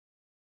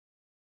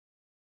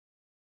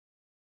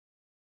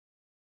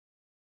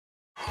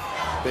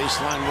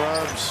Baseline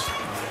rubs.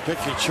 Pick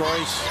your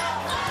choice.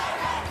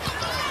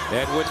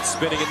 Edwin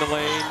spinning in the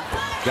lane.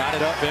 Got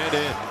it up and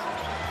in.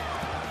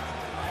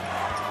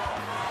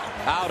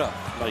 Out of.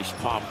 Nice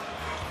pump.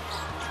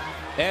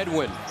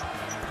 Edwin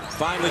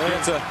finally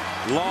gets a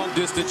long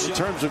distance. In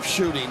terms of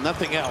shooting,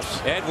 nothing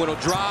else. Edwin will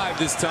drive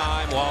this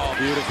time. Oh,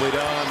 beautifully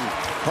done.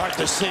 Hard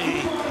to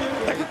see.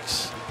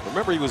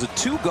 Remember, he was a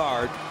 2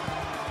 guard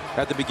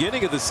at the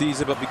beginning of the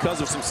season, but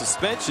because of some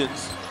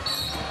suspensions,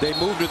 they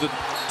moved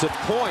to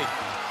point.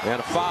 And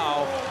a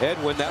foul.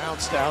 Edwin that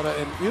bounced out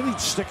and really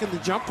sticking the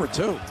jumper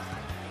too.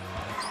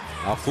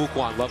 Now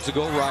Fuquan loves to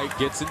go right,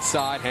 gets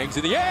inside, hangs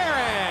in the air,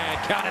 and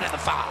counted in the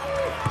foul.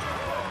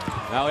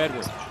 Now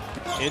Edwin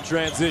in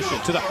transition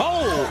to the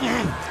hole,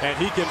 and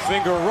he can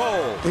finger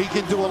roll. He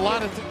can do a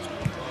lot of things.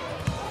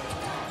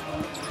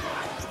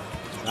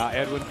 Now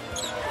Edwin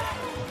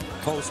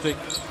posting.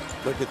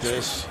 Look at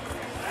this.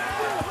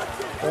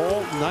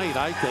 All night,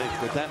 I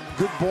think, with that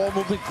good ball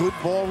movement, good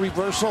ball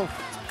reversal.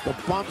 The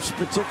bumps,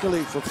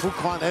 particularly for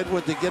Fuquan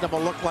Edwin, to get him a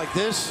look like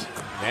this.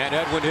 And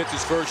Edwin hits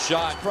his first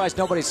shot. Surprised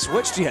nobody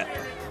switched yet.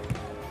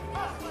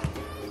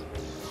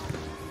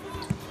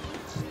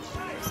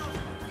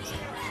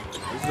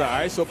 This is an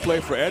ISO play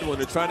for Edwin.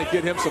 They're trying to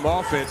get him some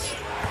offense.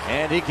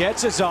 And he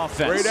gets his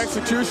offense. Great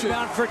execution.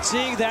 Rebound for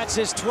Teague. That's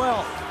his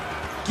 12th.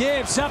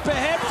 Gibbs up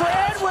ahead for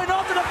Edwin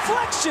on the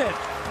deflection.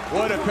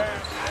 What a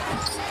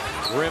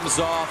pass. Rims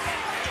off.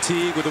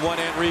 Teague with the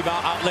one-hand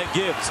rebound. Outlet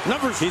Gibbs.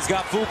 Numbers. He's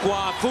got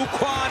Fuquan.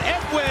 Fuquan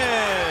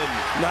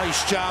Edwin.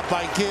 Nice job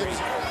by Gibbs.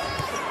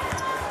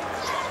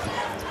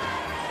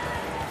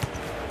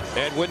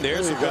 Edwin,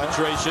 there's some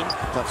penetration.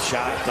 Tough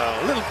shot, though.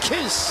 A little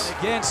kiss.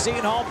 Again,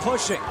 Seton Hall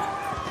pushing.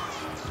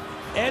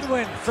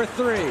 Edwin for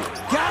 3.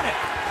 Got it.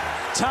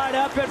 Tied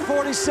up at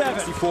 47.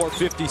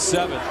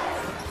 54-57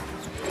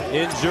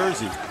 in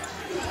Jersey.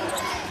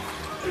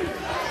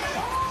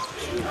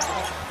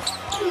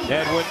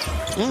 Edwin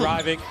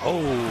driving.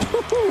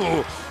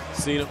 Oh,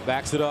 Cena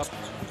backs it up.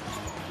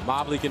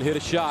 Mobley can hit a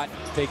shot.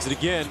 Takes it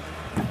again.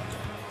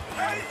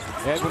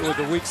 Edwin with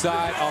the weak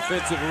side.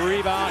 Offensive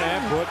rebound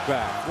and put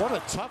back. What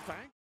a tough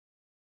angle.